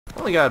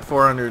Only got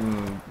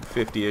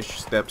 450-ish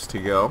steps to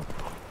go.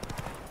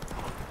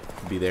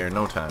 Be there in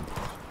no time.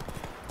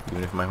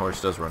 Even if my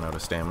horse does run out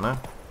of stamina.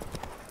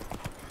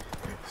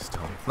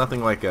 Still,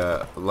 nothing like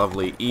a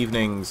lovely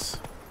evening's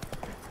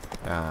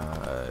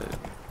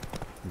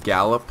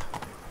gallop.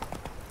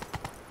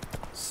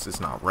 It's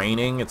not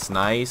raining. It's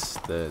nice.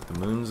 The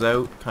moon's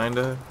out,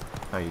 kinda.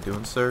 How you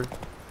doing, sir?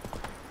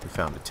 We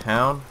found a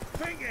town.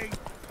 Thinking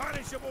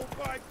punishable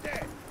by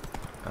death.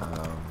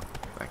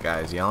 That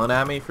guy's yelling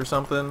at me for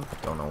something.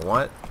 Don't know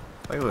what.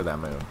 Like, look at that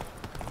moon.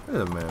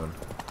 Look at the moon.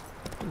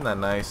 Isn't that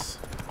nice?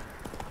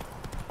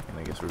 And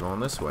I guess we're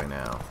going this way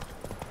now.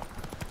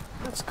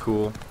 That's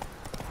cool.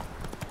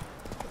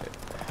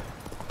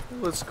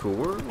 That's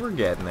cool. We're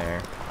getting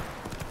there.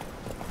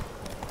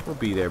 We'll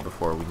be there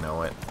before we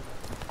know it.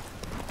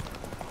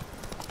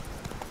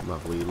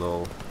 Lovely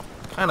little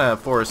kind of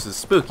forest is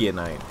spooky at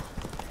night.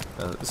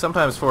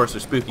 Sometimes forests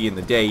are spooky in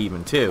the day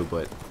even too,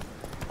 but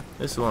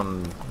this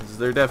one,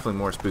 they're definitely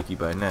more spooky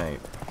by night.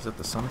 Is that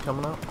the sun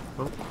coming up?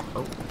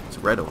 Oh, it's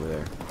red over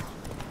there.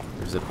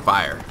 There's a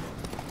fire.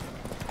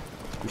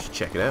 We should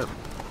check it out.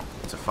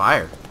 It's a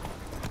fire.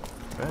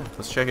 Okay,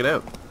 let's check it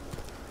out.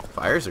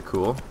 Fires are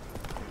cool.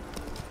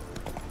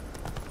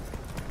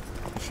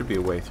 There should be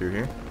a way through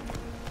here.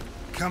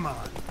 Come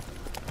on.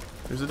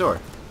 There's a door.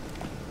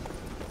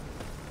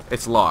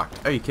 It's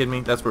locked. Are you kidding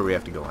me? That's where we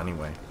have to go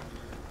anyway.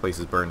 Place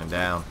is burning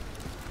down.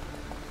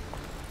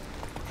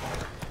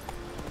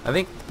 I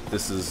think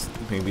this is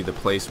maybe the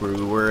place where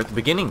we were at the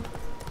beginning.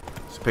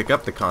 Let's pick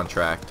up the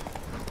contract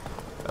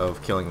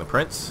of killing the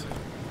prince.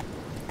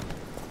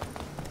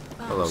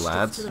 Hello,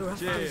 lads.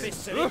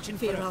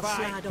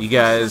 You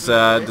guys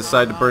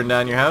decide to burn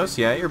down your house?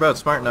 Yeah, you're about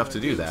smart enough to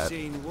do that.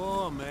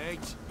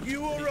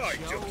 You alright,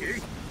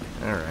 Ducky?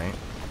 Alright.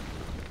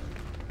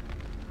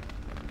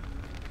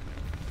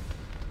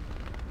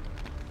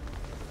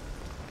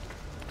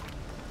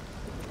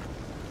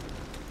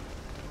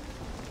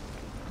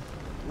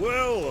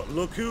 Well,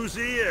 look who's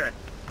here.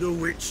 The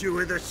witcher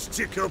with a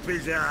stick up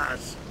his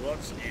ass.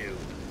 What's new?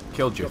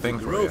 Killed your thing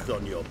for growth you.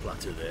 on your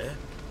platter there.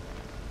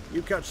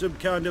 You catch some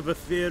kind of a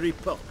fiery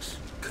pox?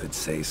 Could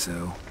say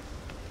so.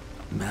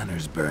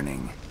 Manor's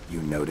burning.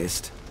 You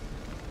noticed?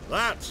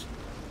 That?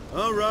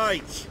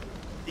 Alright.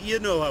 You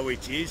know how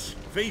it is.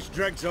 Feast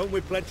drags on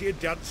with plenty of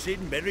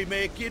dancing,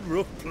 merrymaking,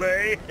 rough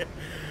play.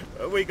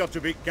 We got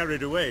a bit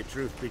carried away,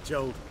 truth be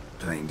told.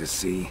 Plain to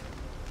see.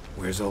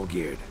 Where's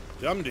Olgierd?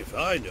 Damned if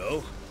I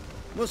know.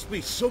 Must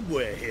be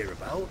somewhere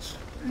hereabouts.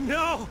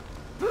 No!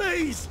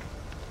 Please!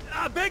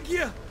 I beg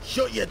you!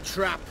 Shut your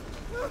trap!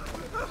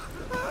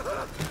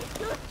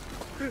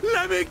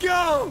 Let me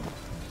go!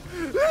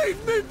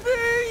 Leave me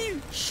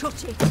be!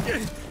 Shut it!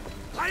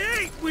 I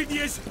ate with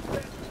yous!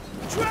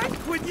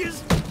 Drank with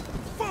yous!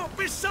 Fought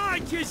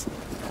beside yous!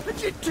 And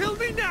you kill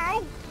me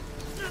now?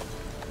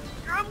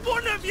 I'm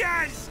one of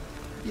yous!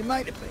 You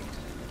might have been,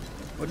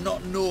 but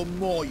not no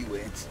more you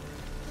ain't.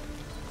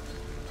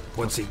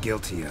 What's he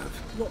guilty of?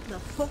 What the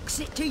fuck's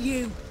it to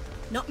you?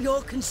 Not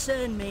your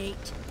concern,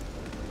 mate.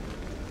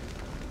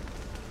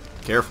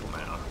 Careful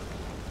now.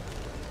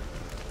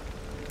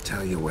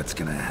 Tell you what's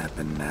gonna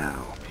happen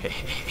now.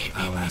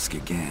 I'll ask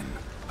again,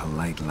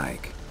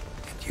 polite-like,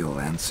 and you'll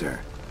answer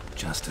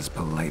just as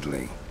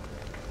politely.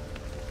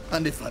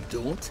 And if I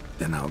don't?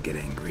 Then I'll get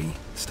angry,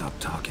 stop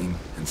talking,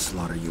 and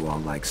slaughter you all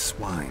like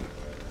swine.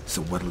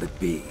 So what'll it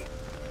be?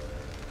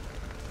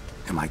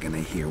 Am I gonna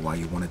hear why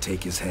you want to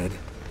take his head,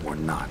 or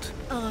not?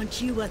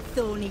 Aren't you a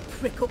thorny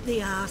prick up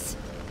the arse?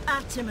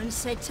 Ataman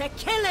said to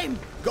kill him!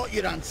 Got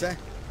your answer.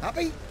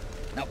 Happy?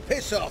 Now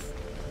piss off.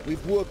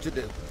 We've work to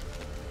do.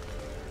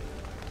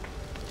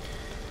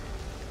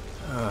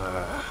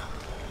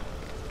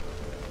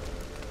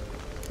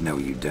 No,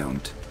 you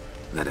don't.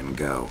 Let him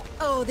go.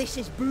 Oh, this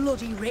is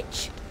bloody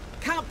rich.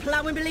 Can't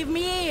plough and believe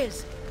me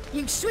ears.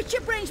 You switch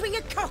your brains with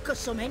your cock or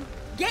something.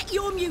 Get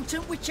your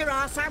mutant witcher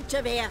ass out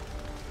of here.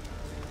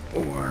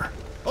 Or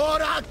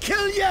I'll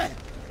kill you!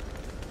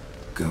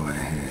 go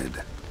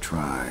ahead,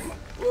 try.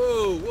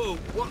 Whoa,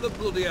 what the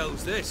bloody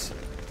hell's this?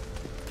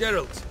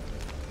 Geralt,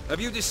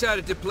 have you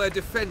decided to play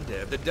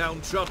defender of the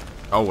downtrodden?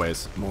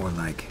 Always. More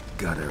like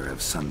gutter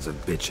of sons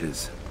of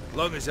bitches.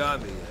 Long as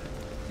I'm here,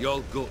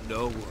 you'll gut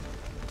no one.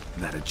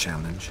 That a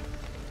challenge?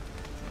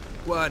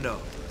 Why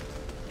not?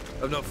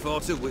 I've not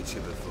fought a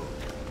witcher before.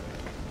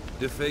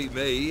 Defeat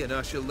me and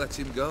I shall let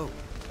him go.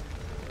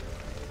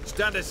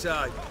 Stand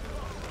aside.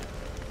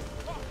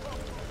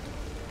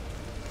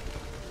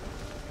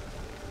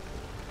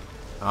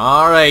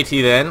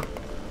 Alrighty then.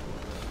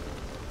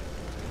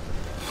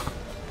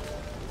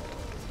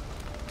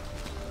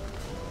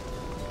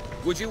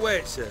 Would you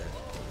wait, sir,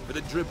 for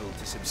the dribble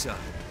to subside?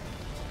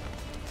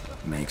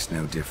 Makes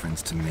no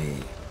difference to me.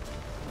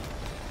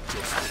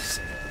 Just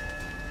listen.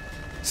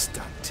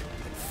 Stunt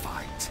and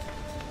fight.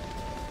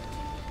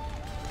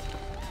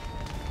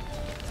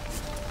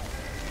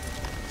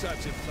 Time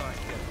to fight,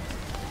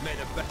 Geralt. Made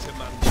a better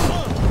man.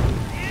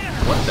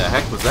 What the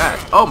heck was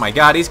that? Oh my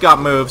god, he's got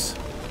moves.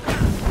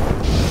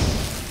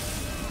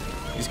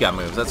 He's got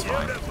moves. That's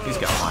fine. He's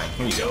got mine.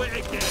 Here you go.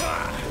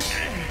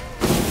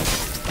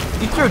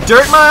 You threw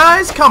dirt in my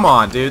eyes? Come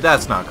on, dude.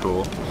 That's not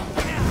cool.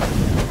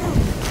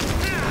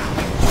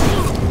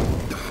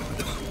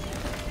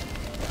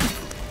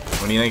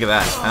 What do you think of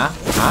that? Huh?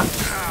 Huh?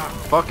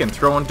 Fucking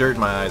throwing dirt in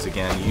my eyes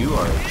again. You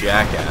are a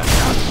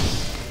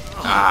jackass.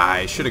 Ah,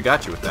 I should have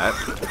got you with that.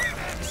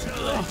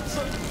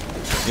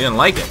 You didn't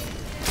like it.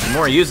 The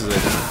more he uses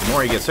it, the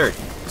more he gets hurt.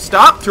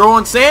 Stop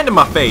throwing sand in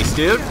my face,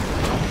 dude!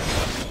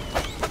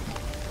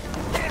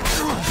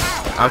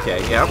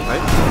 Okay, yeah,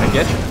 I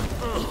get you.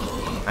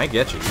 I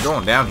get you. You're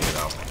going down here,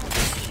 though.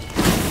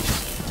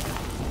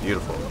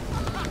 Beautiful.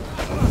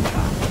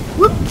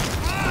 Whoop!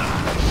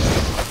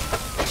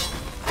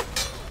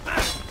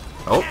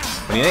 Oh,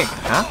 what do you think?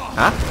 Huh?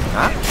 Huh?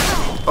 Huh?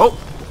 Oh,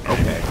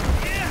 okay.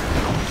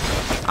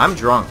 I'm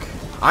drunk.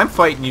 I'm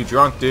fighting you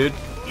drunk, dude.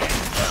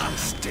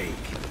 Mistake.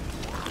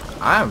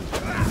 I'm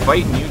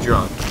fighting you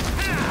drunk.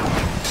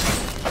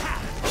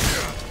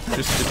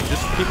 Just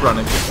keep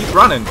running. Just keep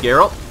running,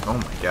 Geralt. Oh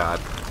my god.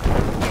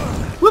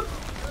 Whoop.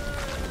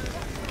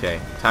 Okay,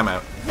 time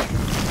out.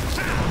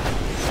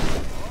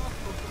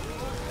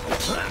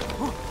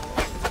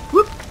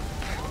 Whoop.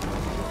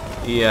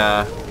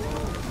 Yeah.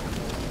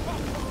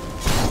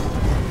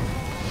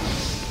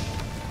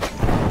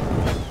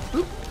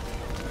 Whoop.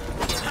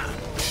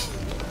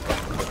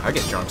 I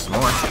get drunk some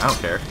more. I don't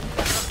care.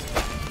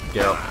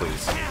 Geralt,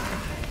 please.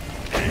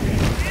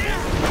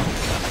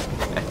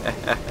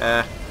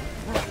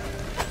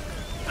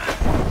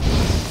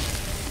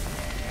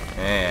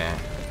 Yeah.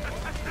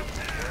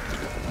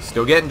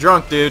 Still getting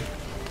drunk, dude.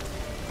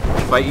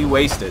 Fight you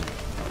wasted.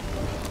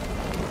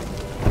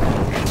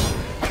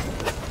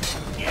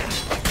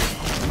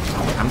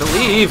 Time to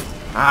leave.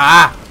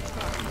 Ah!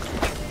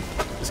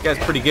 This guy's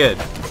pretty good.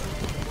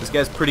 This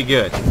guy's pretty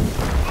good.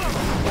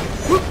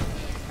 Whoop.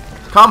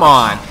 Come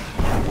on.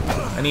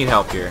 I need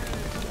help here.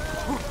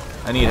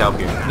 I need help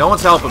here. No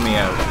one's helping me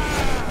out.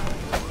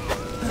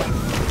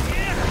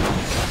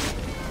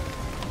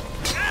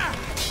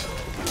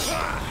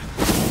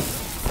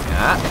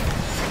 Yeah.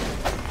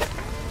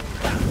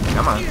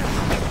 Come on.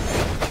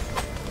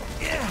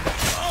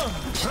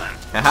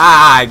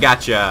 Haha, I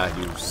gotcha,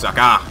 you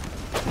sucker.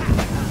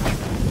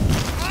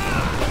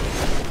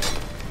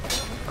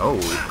 Oh,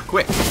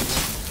 quick.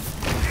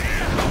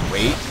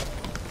 Wait.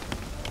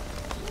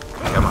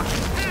 Come on.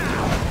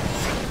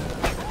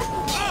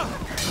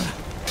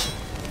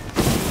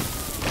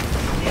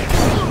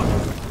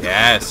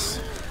 Yes.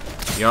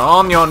 You're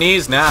on your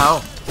knees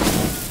now.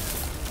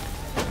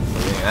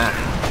 Look at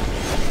that.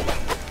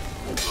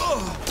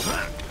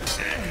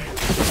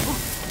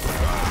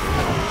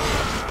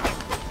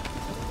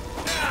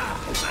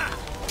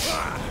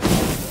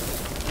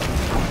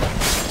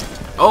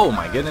 Oh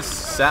my goodness,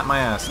 sat my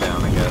ass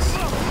down, I guess.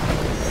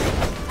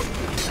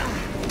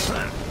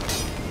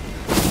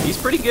 He's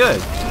pretty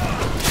good.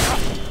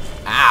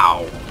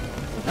 Ow.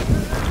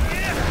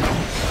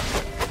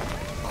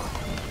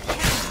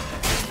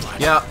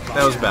 Yeah,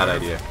 that was a bad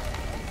idea.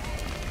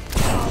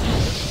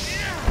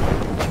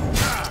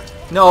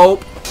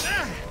 Nope.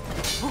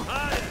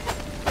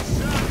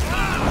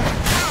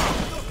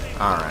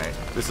 Alright,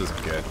 this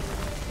isn't good.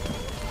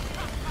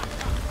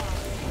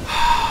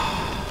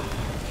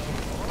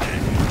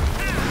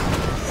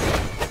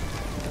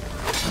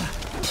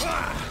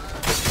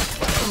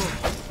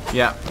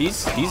 Yeah,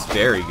 he's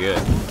very good.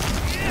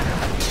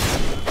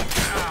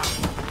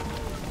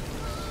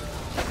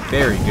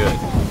 Very good.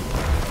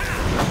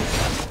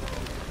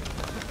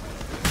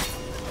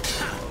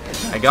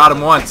 I got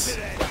him once.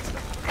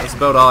 That's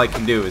about all I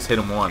can do is hit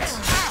him once.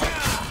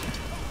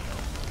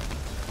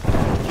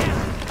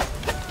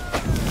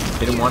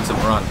 Hit him once and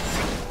run.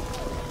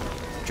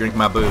 Drink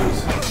my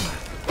booze.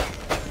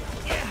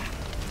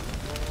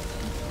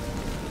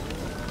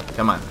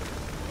 Come on.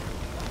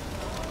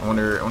 I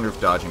wonder if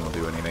dodging will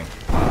do anything.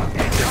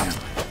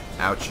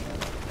 Ouch.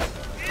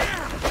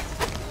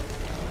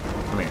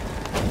 Come here.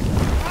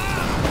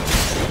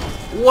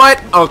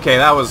 What? Okay,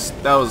 that was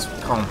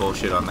calling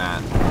bullshit on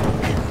that.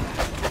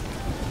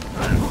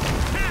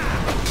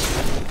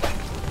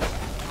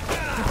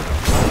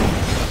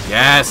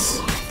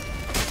 Yes.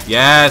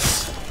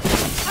 Yes.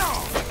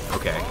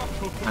 Okay.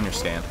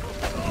 Understand.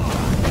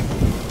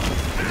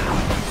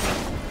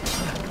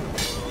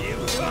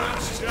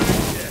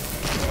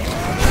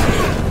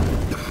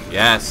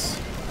 Yes.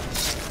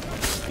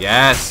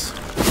 Yes.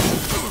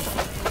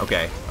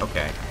 Okay.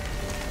 Okay.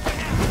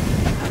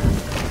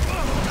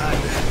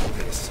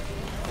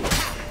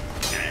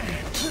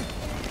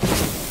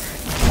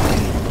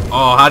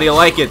 Oh, how do you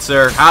like it,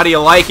 sir? How do you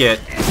like it?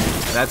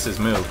 That's his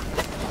move.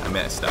 I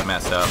messed up.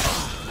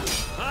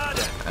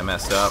 I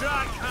messed up.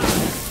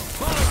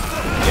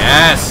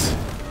 Yes.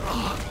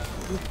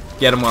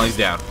 Get him while he's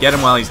down. Get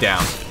him while he's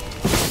down.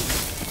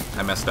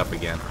 I messed up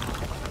again.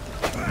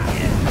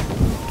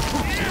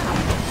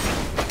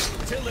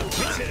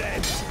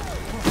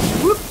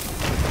 Whoop.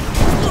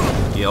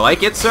 You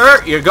like it,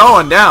 sir? You're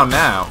going down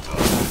now.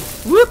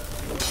 Whoop.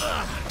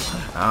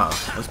 Oh,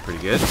 that's pretty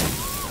good.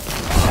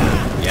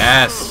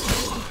 Yes.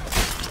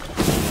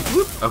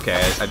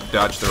 Okay, I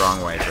dodged the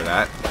wrong way for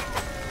that.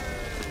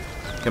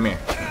 Come here.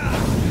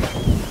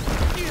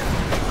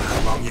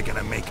 How long you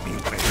gonna make me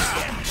wait?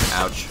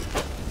 Ouch.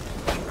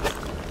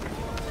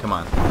 Come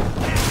on.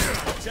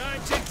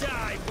 Time to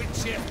die,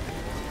 Witcher.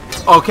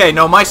 Okay,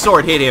 no, my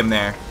sword hit him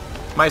there.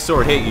 My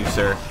sword hit you,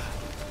 sir.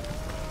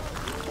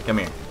 Come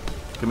here.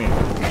 Come here.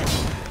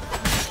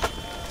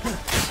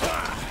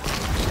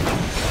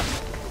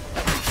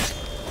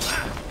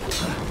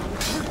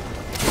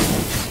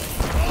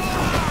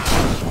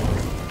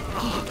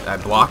 I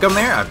block him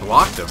there? I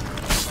blocked him.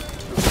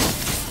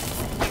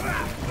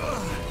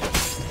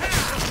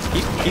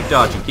 Keep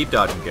dodging,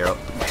 Geralt.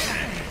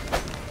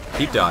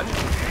 Keep dodging.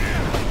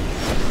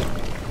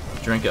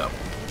 Drink up.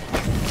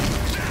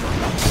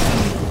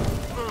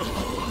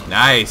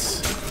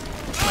 Nice.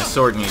 My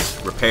sword needs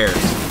repairs.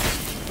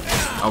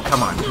 Oh,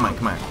 come on.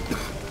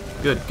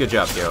 Good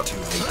job, Geralt. Too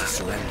late to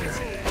surrender.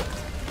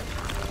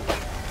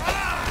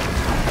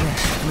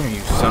 Come here,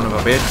 you son of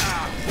a bitch.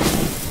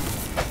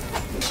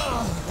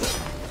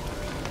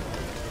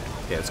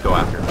 Okay, let's go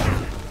after him.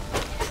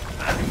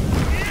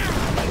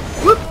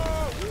 Whoop.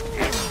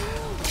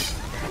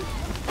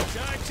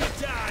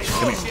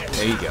 Come here.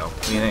 There you go.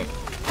 What do you think?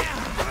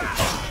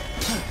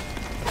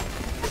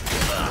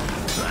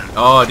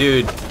 Oh,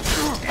 dude.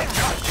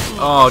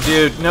 Oh,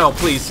 dude. No,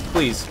 please.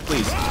 Please.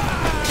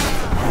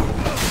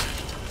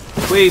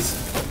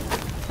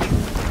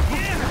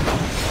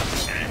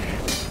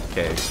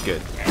 Okay, it's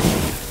good.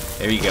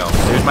 There you go.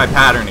 There's my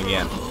pattern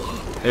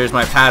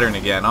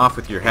again. Off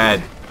with your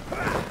head.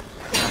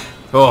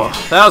 Oh,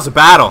 that was a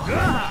battle.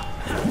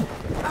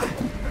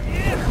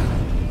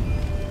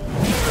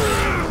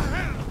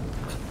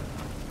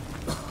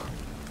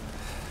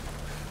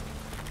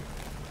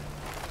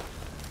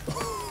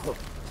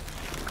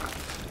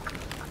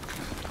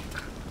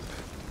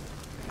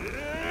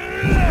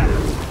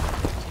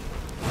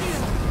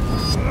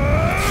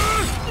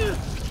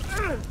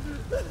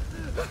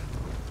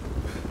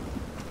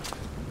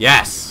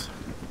 Yes!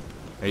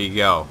 There you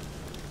go.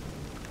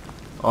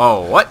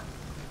 Oh, what?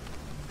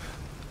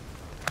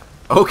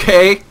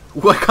 Okay,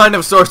 what kind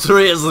of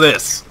sorcery is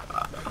this?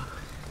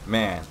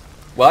 Man.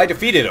 Well, I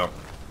defeated him.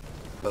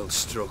 Well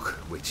struck,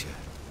 Witcher.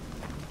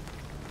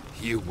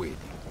 You win.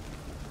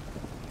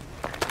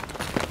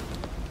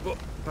 But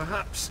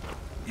perhaps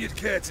you'd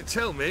care to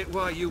tell me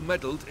why you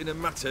meddled in a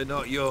matter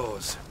not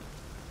yours.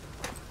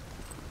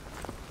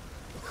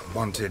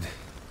 Wanted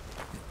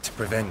to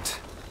prevent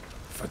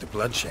further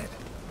bloodshed.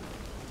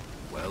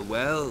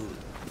 Well.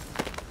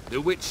 The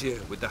Witcher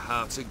with the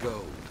heart of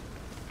gold.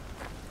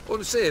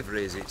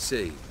 Unsavoury as it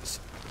seems,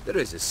 there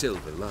is a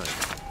silver lining.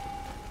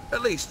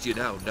 At least you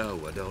now know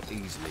I don't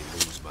easily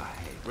lose my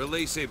head.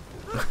 Release him.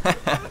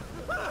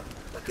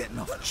 Getting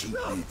off cheap,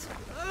 mate.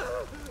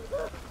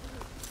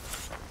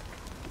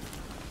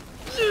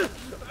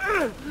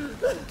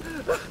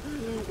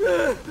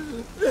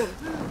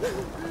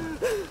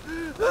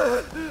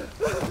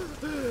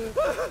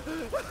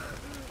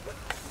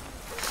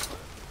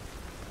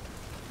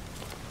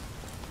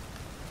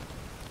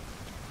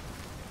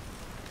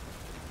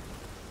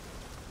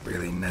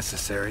 Really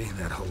necessary,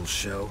 that whole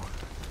show?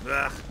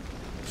 Ah,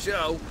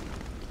 show?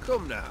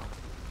 Come now.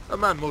 A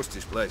man must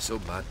display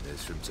some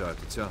madness from time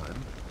to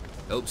time.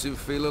 Helps him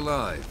feel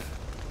alive.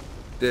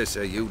 Dare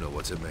say you know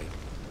what I mean.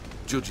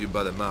 Judging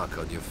by the mark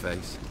on your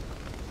face.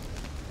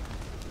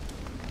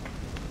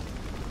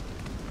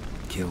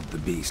 Killed the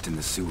beast in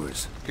the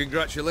sewers.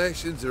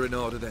 Congratulations are in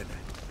order then.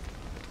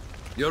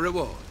 Your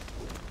reward.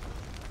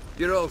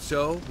 You're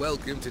also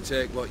welcome to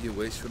take what you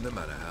wish from the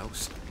manor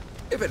house.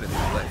 If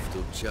anything left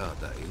uncharred,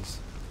 that is.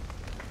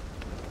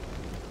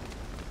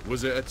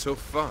 Was it a tough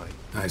fight?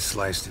 I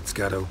sliced its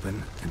gut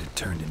open, and it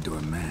turned into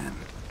a man.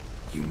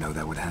 You know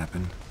that would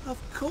happen? Of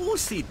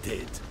course he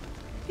did.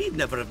 He'd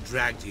never have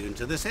dragged you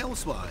into this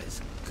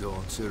elsewise.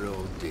 Gaunter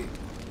or did.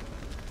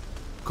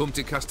 Come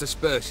to cast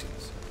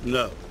aspersions.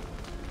 No.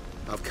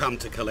 I've come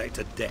to collect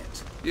a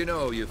debt. You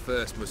know you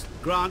first must...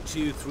 Grant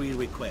you 3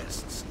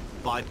 requests,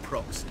 by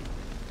proxy.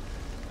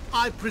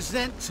 I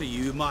present to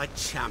you my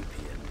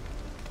champion,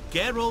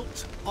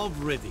 Geralt of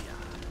Rivia.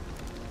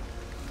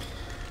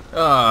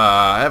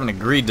 I haven't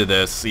agreed to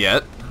this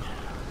yet.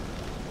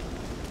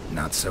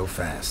 Not so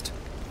fast.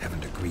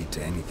 Haven't agreed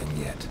to anything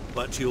yet.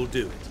 But you'll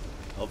do it.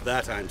 Of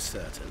that I'm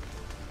certain.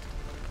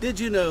 Did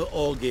you know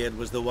Olgierd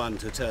was the one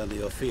to turn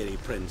the Ofiri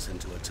prince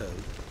into a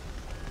toad?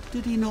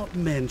 Did he not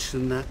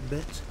mention that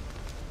bit?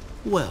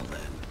 Well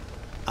then,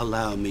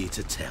 allow me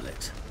to tell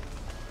it.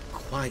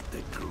 Quite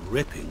the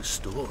gripping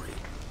story.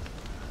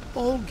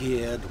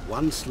 Olgierd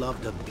once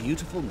loved a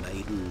beautiful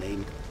maiden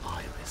named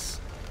Iris.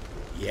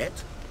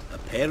 Yet, her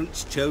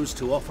parents chose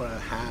to offer her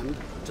hand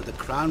to the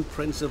Crown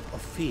Prince of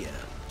Ophir.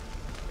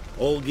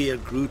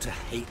 Olgierd grew to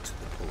hate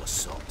the poor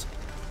sot.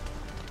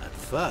 At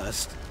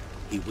first,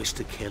 he wished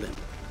to kill him,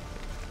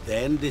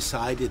 then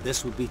decided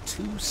this would be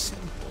too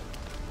simple.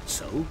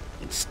 So,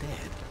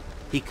 instead,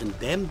 he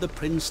condemned the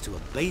prince to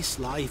a base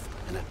life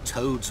in a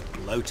toad's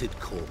bloated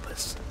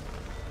corpus.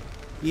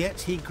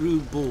 Yet he grew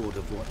bored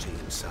of watching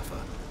him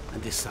suffer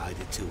and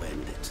decided to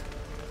end it.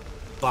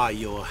 by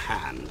your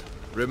hand.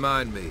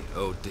 Remind me,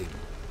 Odin.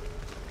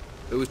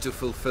 Who is to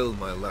fulfill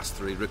my last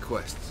 3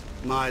 requests?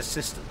 My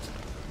assistant,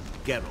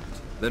 Geralt.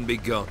 Then be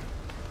gone.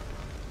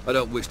 I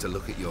don't wish to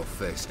look at your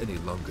face any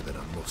longer than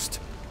I must.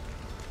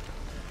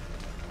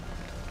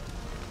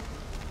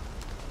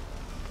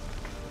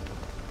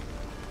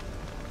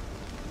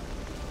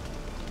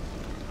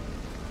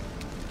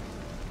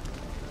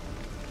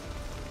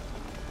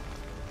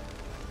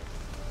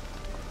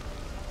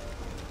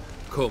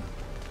 Come.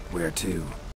 Where to?